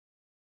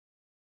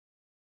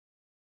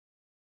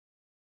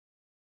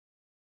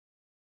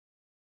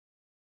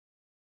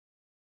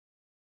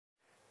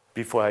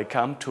before I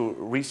come to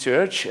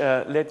research,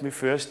 let me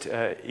first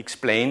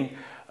explain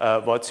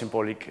what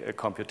symbolic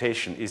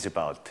computation is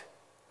about.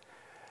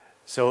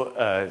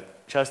 So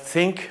just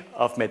think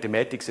of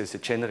mathematics as a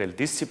general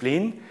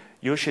discipline.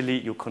 Usually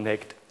you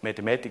connect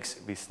mathematics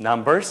with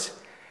numbers,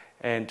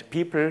 and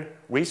people,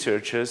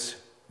 researchers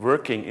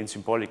working in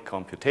symbolic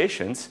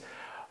computations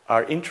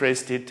are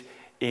interested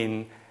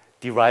in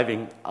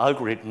deriving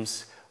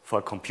algorithms for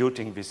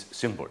computing with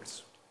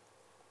symbols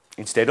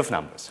instead of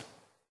numbers.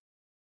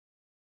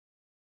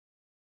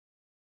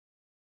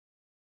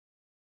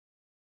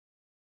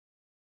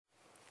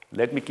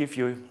 Let me give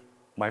you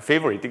my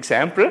favorite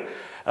example.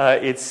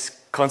 It's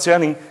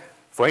concerning,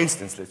 for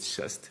instance, let's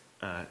just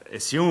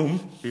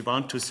assume we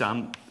want to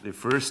sum the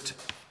first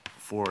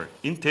 4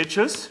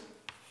 integers.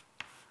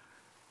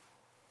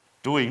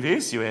 Doing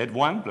this, you add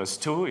 1 plus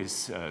 2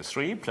 is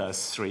 3,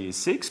 plus 3 is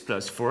 6,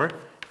 plus 4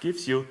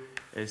 gives you,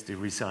 as the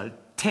result,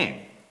 10.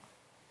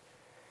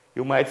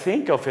 You might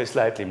think of a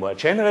slightly more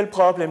general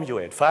problem. You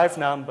add 5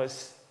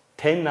 numbers,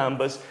 10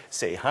 numbers,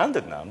 say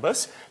 100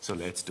 numbers. So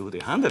let's do the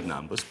 100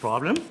 numbers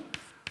problem.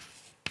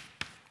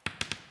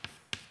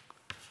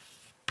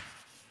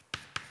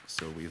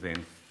 So we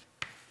then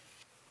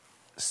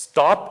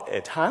stop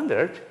at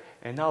 100.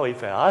 And now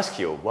if I ask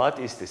you what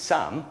is the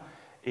sum,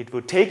 it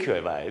would take you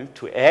a while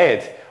to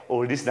add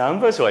all these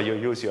numbers, or you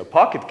use your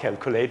pocket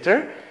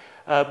calculator.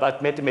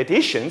 But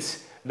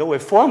mathematicians know a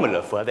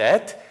formula for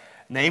that.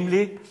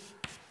 Namely,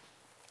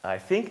 I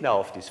think now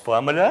of this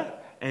formula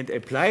and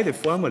apply the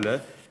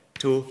formula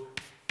to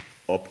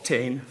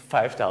obtain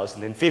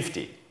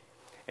 5050.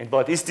 And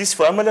what is this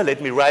formula? Let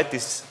me write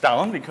this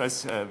down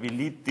because we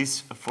need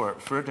this for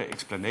further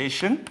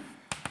explanation.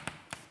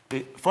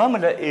 The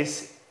formula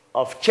is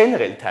of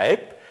general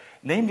type.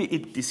 Namely,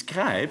 it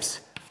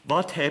describes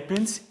what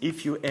happens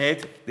if you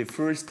add the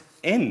first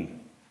n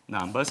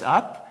numbers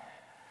up.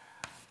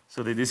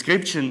 So the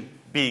description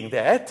being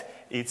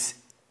that it's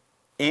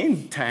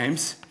n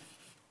times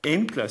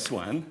n plus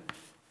 1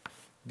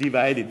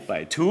 divided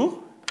by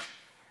 2.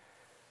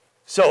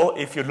 So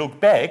if you look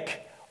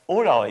back,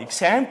 all our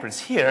examples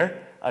here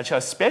are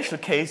just special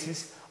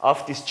cases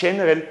of this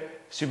general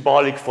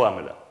symbolic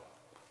formula.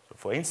 So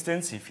for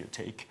instance, if you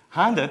take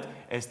 100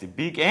 as the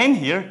big N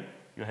here,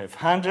 you have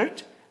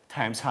 100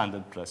 times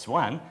 100 plus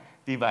 1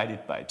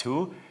 divided by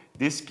 2.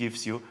 This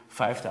gives you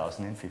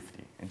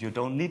 5050. And you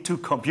don't need to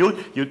compute,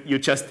 you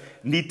just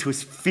need to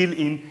fill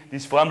in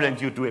this formula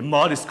and you do a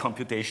modest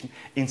computation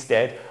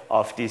instead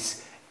of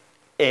this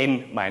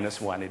n minus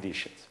 1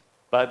 additions.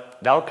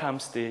 But now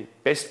comes the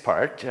best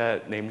part,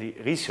 namely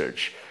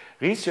research.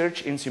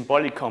 Research in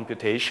symbolic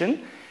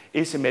computation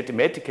is a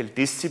mathematical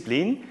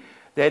discipline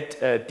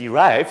that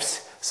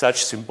derives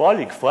such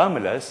symbolic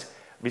formulas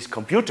with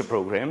computer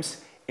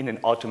programs in an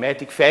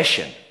automatic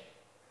fashion.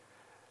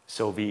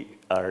 So we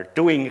are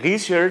doing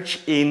research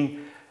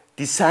in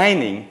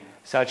designing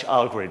such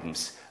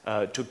algorithms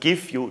to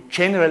give you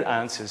general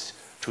answers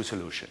to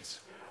solutions.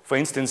 For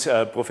instance,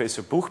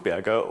 Professor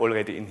Buchberger,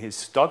 already in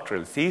his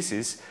doctoral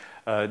thesis,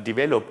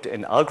 developed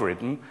an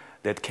algorithm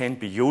that can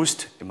be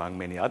used, among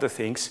many other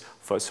things,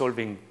 for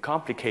solving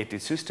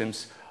complicated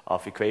systems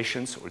of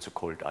equations, also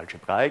called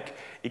algebraic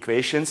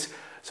equations.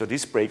 So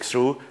this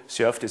breakthrough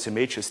served as a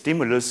major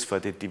stimulus for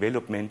the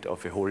development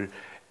of a whole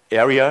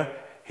area.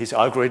 His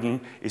algorithm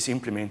is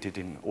implemented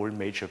in all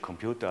major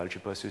computer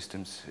algebra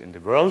systems in the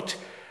world.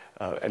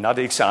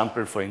 Another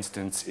example, for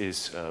instance,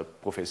 is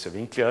Professor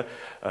Winkler,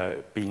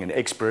 being an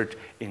expert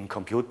in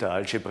computer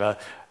algebra.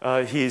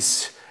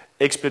 His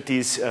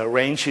expertise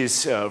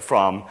ranges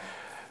from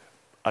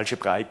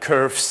algebraic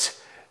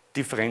curves,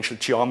 differential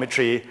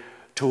geometry,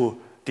 to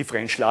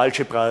differential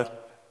algebra.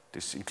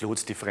 This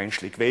includes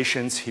differential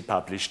equations. He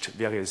published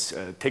various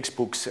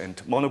textbooks and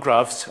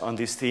monographs on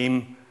this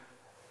theme.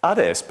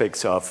 Other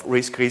aspects of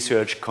RISC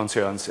research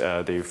concerns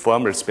the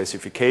formal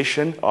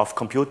specification of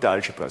computer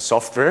algebra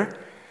software.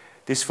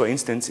 This, for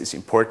instance, is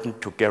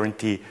important to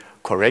guarantee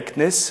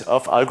correctness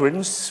of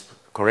algorithms.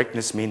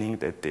 Correctness meaning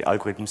that the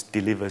algorithms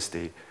delivers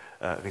the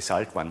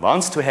result one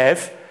wants to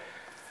have.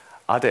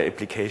 Other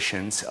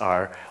applications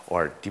are,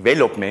 or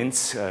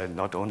developments,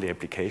 not only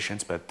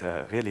applications, but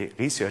really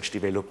research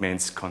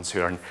developments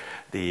concern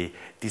the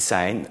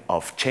design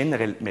of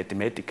general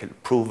mathematical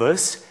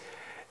provers.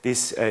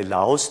 This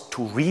allows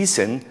to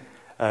reason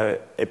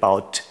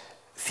about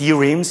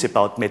theorems,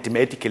 about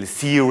mathematical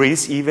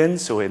theories even.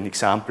 So an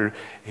example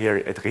here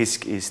at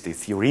RISC is the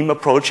Theorema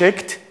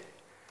project.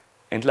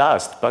 And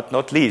last but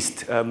not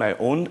least, my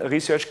own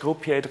research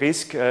group here at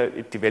RISC,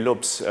 it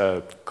develops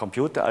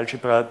computer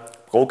algebra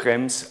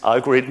programs,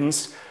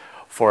 algorithms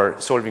for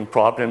solving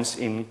problems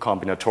in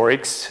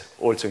combinatorics,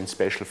 also in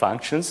special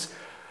functions.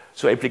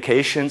 So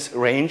applications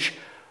range,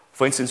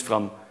 for instance,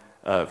 from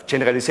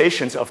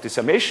generalizations of the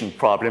summation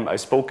problem I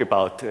spoke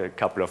about a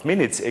couple of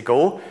minutes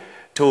ago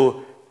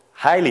to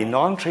highly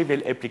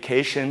non-trivial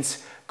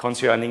applications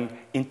concerning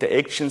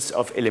interactions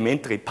of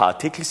elementary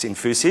particles in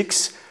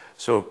physics.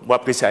 So more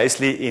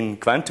precisely in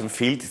quantum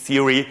field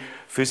theory,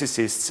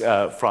 physicists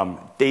from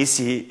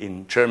DESY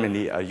in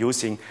Germany are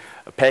using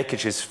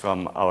packages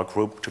from our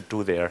group to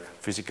do their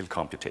physical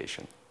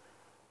computation.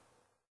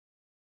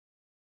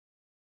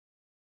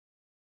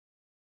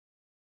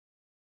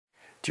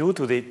 Due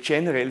to the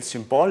general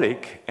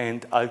symbolic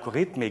and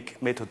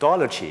algorithmic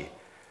methodology,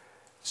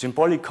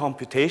 symbolic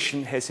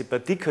computation has a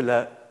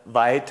particular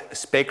wide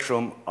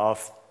spectrum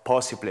of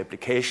possible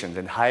applications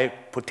and high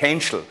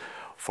potential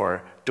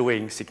for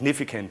doing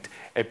significant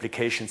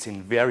applications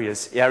in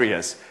various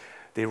areas.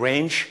 They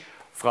range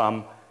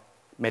from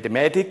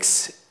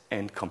mathematics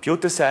and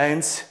computer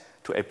science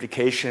to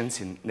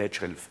applications in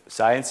natural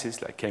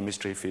sciences like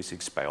chemistry,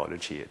 physics,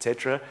 biology,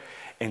 etc.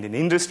 And in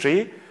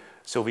industry,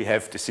 so we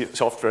have the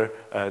software,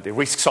 the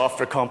RISC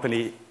software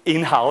company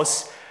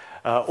in-house.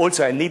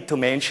 Also, I need to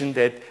mention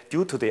that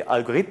due to the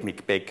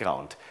algorithmic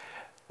background,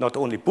 not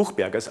only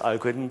Buchberger's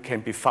algorithm can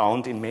be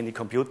found in many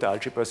computer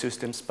algebra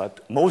systems,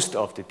 but most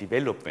of the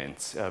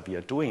developments we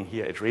are doing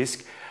here at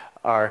RISC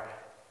are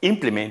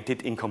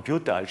implemented in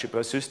computer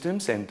algebra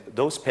systems, and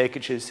those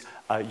packages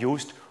are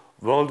used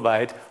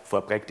worldwide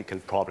for practical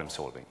problem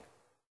solving.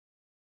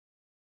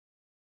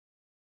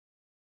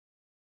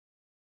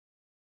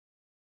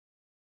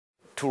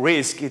 To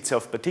RISC, it's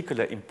of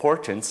particular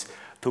importance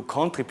to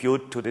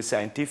contribute to the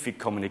scientific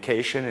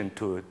communication and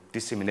to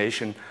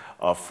dissemination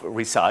of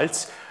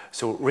results.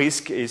 So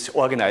RISC is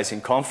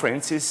organizing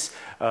conferences.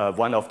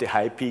 One of the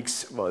high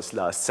peaks was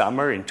last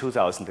summer in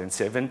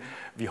 2007.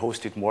 We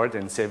hosted more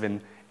than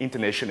 7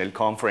 international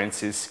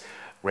conferences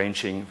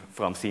ranging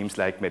from themes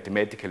like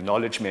mathematical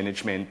knowledge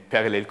management,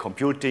 parallel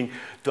computing,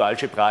 to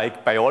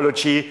algebraic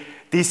biology.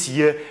 This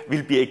year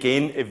will be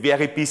again a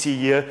very busy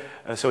year.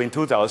 So in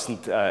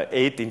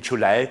 2008, in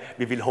July,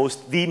 we will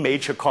host the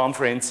major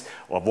conference,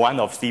 or one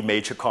of the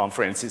major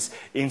conferences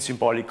in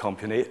symbolic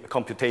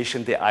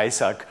computation, the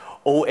ISAC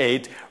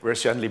 08, where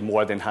certainly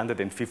more than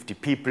 150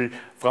 people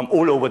from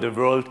all over the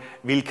world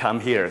will come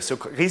here. So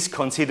RISC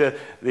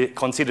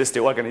considers the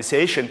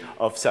organization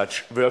of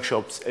such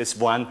workshops as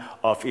one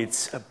of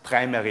its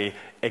primary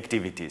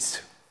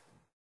activities.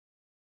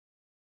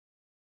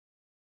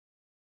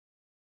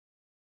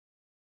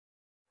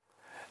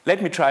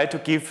 Let me try to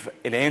give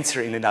an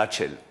answer in a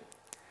nutshell.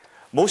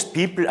 Most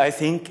people, I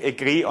think,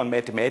 agree on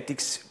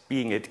mathematics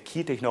being a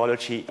key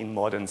technology in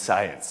modern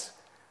science.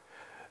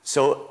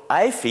 So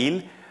I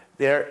feel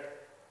there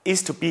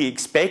is to be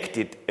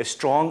expected a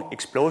strong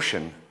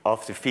explosion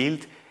of the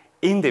field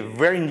in the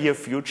very near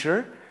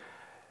future.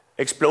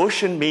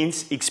 Explosion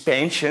means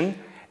expansion,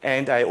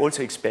 and I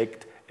also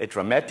expect a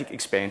dramatic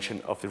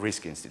expansion of the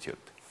RISC Institute.